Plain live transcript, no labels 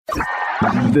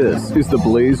This is the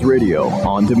Blaze Radio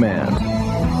on demand.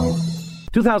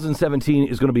 2017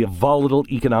 is going to be a volatile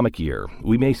economic year.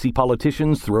 We may see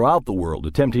politicians throughout the world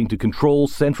attempting to control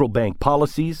central bank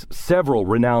policies. Several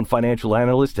renowned financial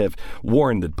analysts have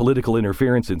warned that political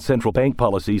interference in central bank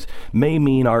policies may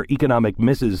mean our economic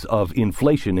misses of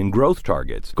inflation and growth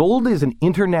targets. Gold is an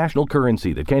international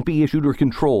currency that can't be issued or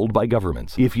controlled by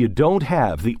governments. If you don't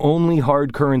have the only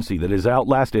hard currency that has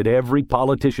outlasted every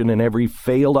politician and every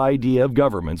failed idea of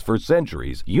governments for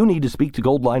centuries, you need to speak to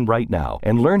Goldline right now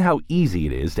and learn how easy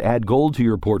it is to add gold to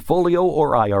your portfolio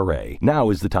or IRA.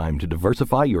 Now is the time to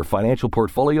diversify your financial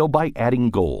portfolio by adding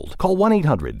gold. Call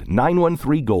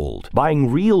 1-800-913-GOLD.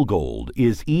 Buying real gold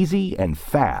is easy and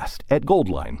fast at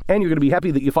Goldline. And you're going to be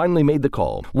happy that you finally made the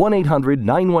call.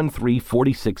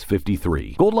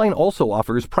 1-800-913-4653. Goldline also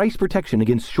offers price protection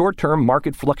against short-term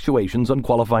market fluctuations on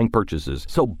qualifying purchases.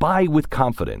 So buy with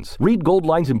confidence. Read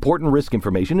Goldline's important risk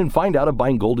information and find out if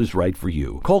buying gold is right for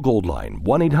you. Call Goldline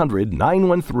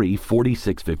 1-800-913-4653.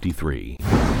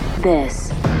 This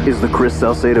is the Chris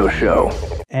Salcedo Show.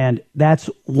 And that's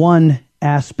one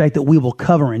aspect that we will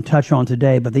cover and touch on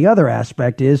today. But the other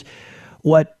aspect is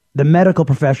what the medical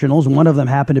professionals, one of them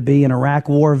happened to be an Iraq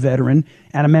war veteran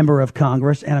and a member of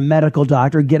Congress and a medical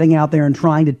doctor, getting out there and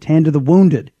trying to tend to the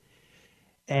wounded.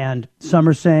 And some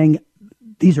are saying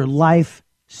these are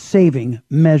life-saving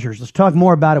measures. Let's talk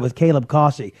more about it with Caleb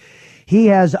Causey. He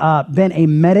has been a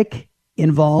medic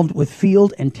involved with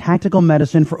field and tactical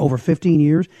medicine for over 15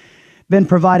 years, been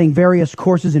providing various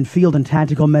courses in field and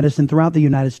tactical medicine throughout the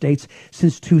United States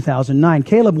since 2009.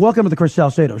 Caleb, welcome to the Chris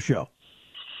Salcedo Show.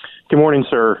 Good morning,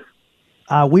 sir.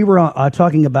 We were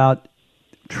talking about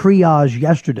triage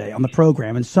yesterday on the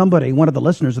program, and somebody, one of the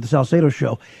listeners of the Salcedo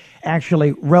Show,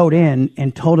 actually wrote in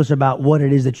and told us about what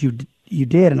it is that you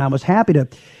did, and I was happy to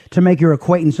make your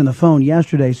acquaintance on the phone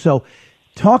yesterday. So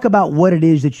talk about what it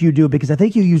is that you do, because I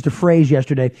think you used a phrase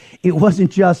yesterday. It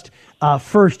wasn't just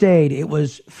first aid. It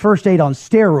was first aid on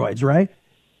steroids, right?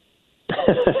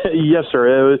 Yes,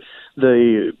 sir.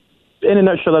 In a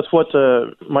nutshell, that's what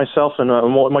myself and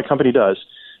what my company does.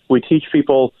 We teach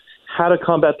people how to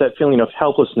combat that feeling of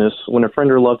helplessness when a friend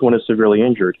or loved one is severely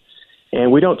injured.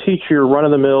 And we don't teach your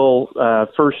run-of-the-mill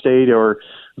first aid or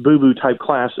boo-boo type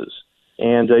classes.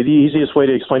 And the easiest way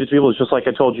to explain it to people is just like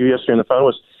I told you yesterday on the phone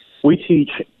was, we teach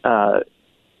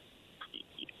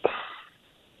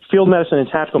field medicine and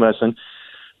tactical medicine,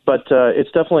 but it's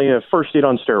definitely a first aid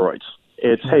on steroids.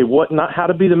 It's, hey, not how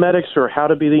to be the medics or how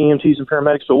to be the EMTs and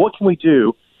paramedics, but what can we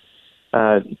do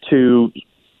to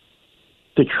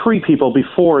treat people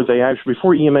before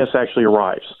EMS actually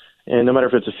arrives? And no matter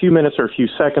if it's a few minutes or a few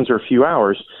seconds or a few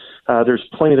hours, there's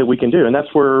plenty that we can do. And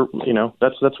that's where,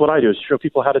 that's what I do, is show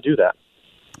people how to do that.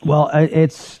 Well,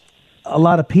 it's a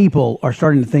lot of people are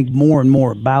starting to think more and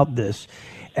more about this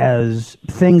as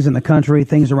things in the country,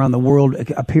 things around the world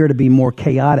appear to be more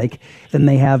chaotic than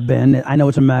they have been. I know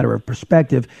it's a matter of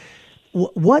perspective.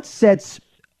 What sets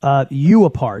you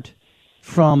apart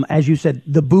from, as you said,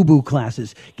 the boo-boo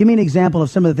classes? Give me an example of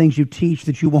some of the things you teach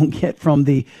that you won't get from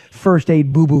the first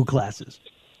aid boo-boo classes.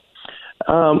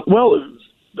 Well,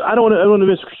 I don't want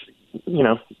to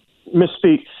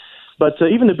misspeak, but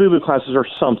even the boo-boo classes are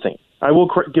something. I will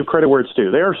give credit where it's due.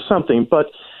 They are something, but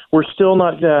we're still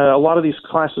not, a lot of these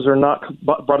classes are not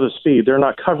brought to speed. They're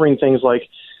not covering things like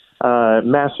how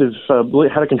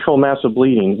to control massive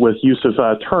bleeding with use of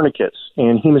tourniquets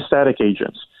and hemostatic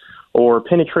agents, or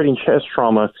penetrating chest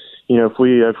trauma. If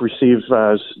we have received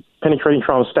penetrating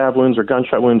trauma, stab wounds or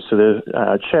gunshot wounds to the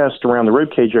chest around the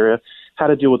ribcage area, how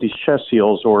to deal with these chest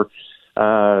seals or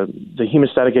the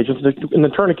hemostatic agents and the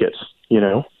tourniquets,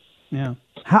 Yeah.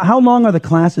 How long are the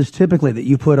classes typically that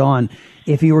you put on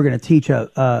if you were going to teach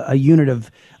a unit of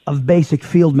basic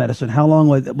field medicine? How long?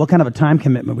 What kind of a time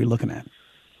commitment are we looking at?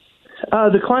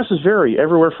 The classes vary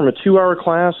everywhere from a 2-hour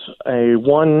class, a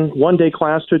one-day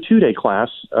class, to a 2-day class.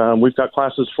 We've got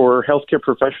classes for healthcare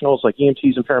professionals like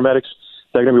EMTs and paramedics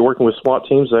that are going to be working with SWAT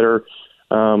teams that are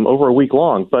over a week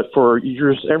long. But for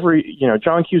every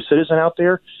John Q. citizen out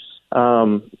there,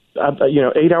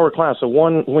 8-hour class, so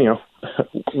one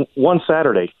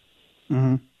Saturday.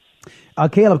 Mm-hmm.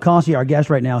 Caleb Causey, our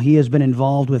guest right now, he has been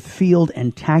involved with field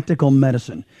and tactical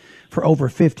medicine for over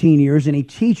 15 years, and he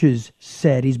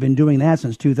said he's been doing that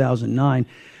since 2009.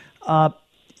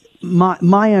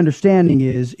 My understanding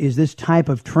is this type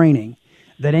of training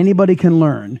that anybody can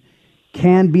learn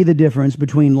can be the difference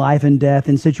between life and death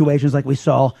in situations like we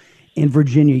saw in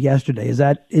Virginia yesterday. Is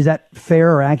that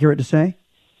fair or accurate to say?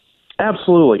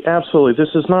 Absolutely. This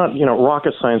is not,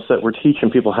 rocket science that we're teaching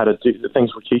people how to do the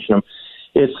things we're teaching them.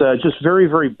 It's just very,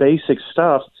 very basic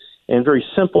stuff. and very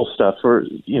simple stuff for,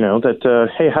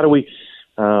 hey, how do we,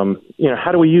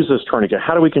 how do we use this tourniquet?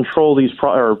 How do we control these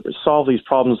or solve these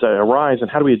problems that arise?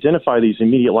 And how do we identify these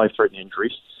immediate life-threatening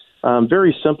injuries?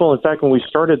 Very simple. In fact, when I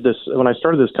started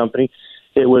this company,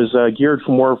 it was geared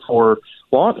more for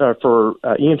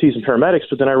EMTs and paramedics.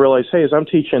 But then I realized, hey, as I'm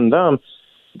teaching them,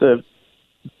 the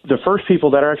first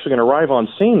people that are actually going to arrive on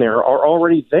scene there are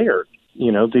already there.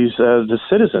 The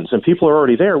citizens, and people are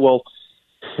already there. Well,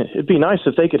 it'd be nice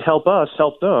if they could help us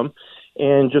help them,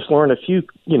 and just learn a few,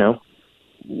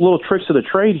 little tricks of the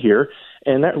trade here.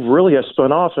 And that really has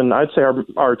spun off. And I'd say our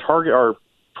target, our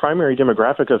primary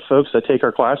demographic of folks that take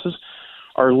our classes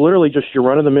are literally just your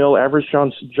run-of-the-mill average Joe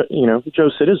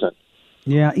citizen.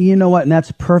 Yeah, you know what? And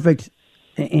that's perfect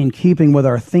in keeping with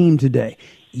our theme today.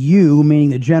 You, meaning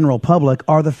the general public,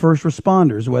 are the first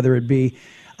responders, whether it be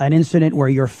an incident where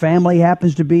your family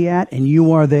happens to be at and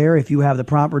you are there if you have the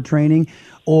proper training,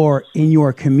 or in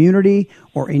your community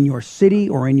or in your city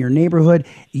or in your neighborhood.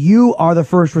 You are the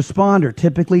first responder.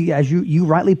 Typically, as you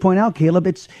rightly point out, Caleb,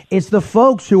 it's the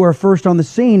folks who are first on the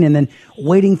scene, and then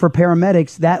waiting for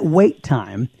paramedics. That wait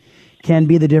time can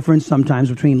be the difference sometimes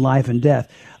between life and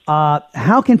death.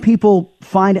 How can people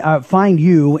find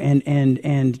you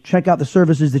and check out the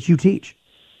services that you teach?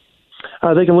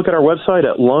 They can look at our website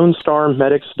at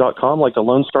LoneStarMedics.com, like the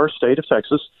Lone Star State of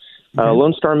Texas.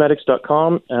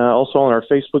 LoneStarMedics.com, also on our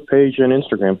Facebook page and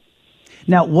Instagram.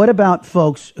 Now, what about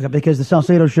folks, because the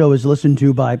Salcedo Show is listened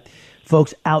to by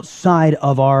folks outside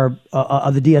of our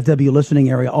of the DFW listening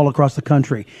area all across the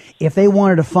country. If they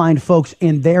wanted to find folks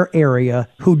in their area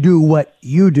who do what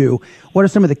you do, what are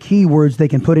some of the keywords they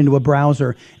can put into a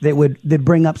browser that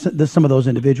bring up some of those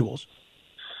individuals?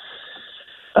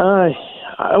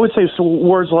 I would say some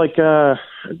words like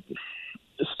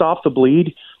stop the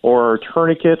bleed or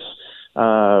tourniquets,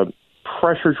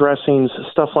 pressure dressings,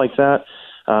 stuff like that.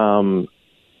 Hemostatic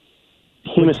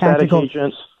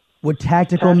agents. Would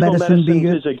tactical medicine be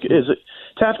good?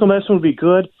 Tactical medicine would be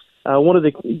good. I want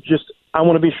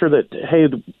to be sure that, hey,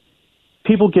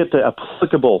 people get the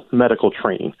applicable medical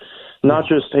training, not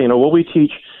just, what we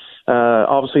teach.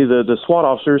 Obviously, the SWAT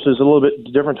officers is a little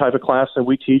bit different type of class than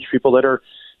we teach people that are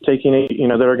taking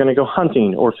that are going to go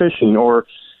hunting or fishing or,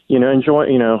 enjoy,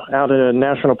 out in a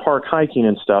national park hiking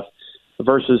and stuff,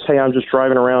 versus, hey, I'm just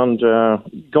driving around,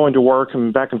 going to work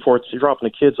and back and forth, dropping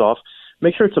the kids off.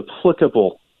 Make sure it's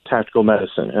applicable tactical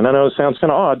medicine. And I know it sounds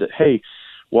kind of odd that, hey,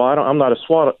 well, I'm not a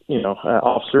SWAT,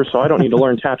 officer, so I don't need to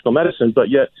learn tactical medicine. But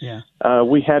yet,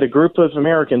 we had a group of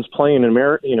Americans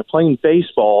playing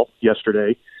baseball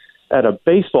yesterday at a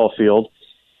baseball field,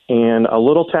 and a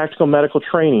little tactical medical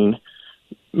training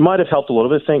might have helped a little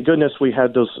bit. Thank goodness we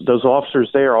had those officers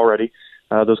there already,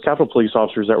 those Capitol Police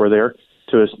officers that were there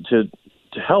to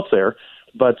help there.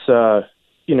 But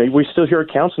we still hear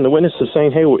accounts and the witnesses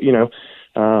saying, hey, we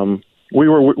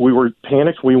were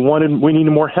panicked. We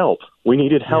needed more help. We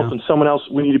needed help, and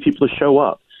we needed people to show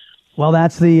up. Well,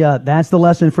 that's the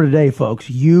lesson for today, folks.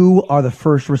 You are the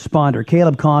first responder.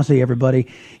 Caleb Causey, everybody.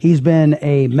 He's been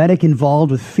a medic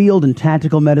involved with field and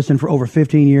tactical medicine for over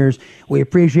 15 years. We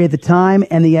appreciate the time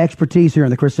and the expertise here on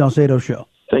the Chris Salcedo Show.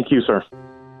 Thank you, sir.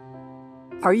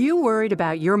 Are you worried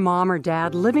about your mom or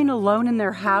dad living alone in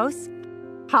their house?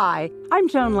 Hi, I'm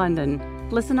Joan London.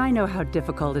 Listen, I know how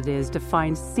difficult it is to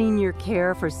find senior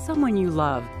care for someone you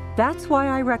love. That's why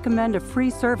I recommend a free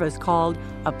service called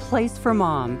A Place for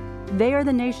Mom. They are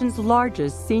the nation's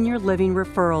largest senior living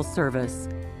referral service.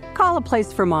 Call A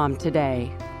Place for Mom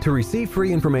today. To receive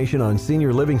free information on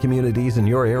senior living communities in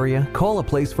your area, call A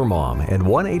Place for Mom at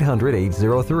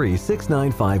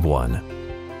 1-800-803-6951.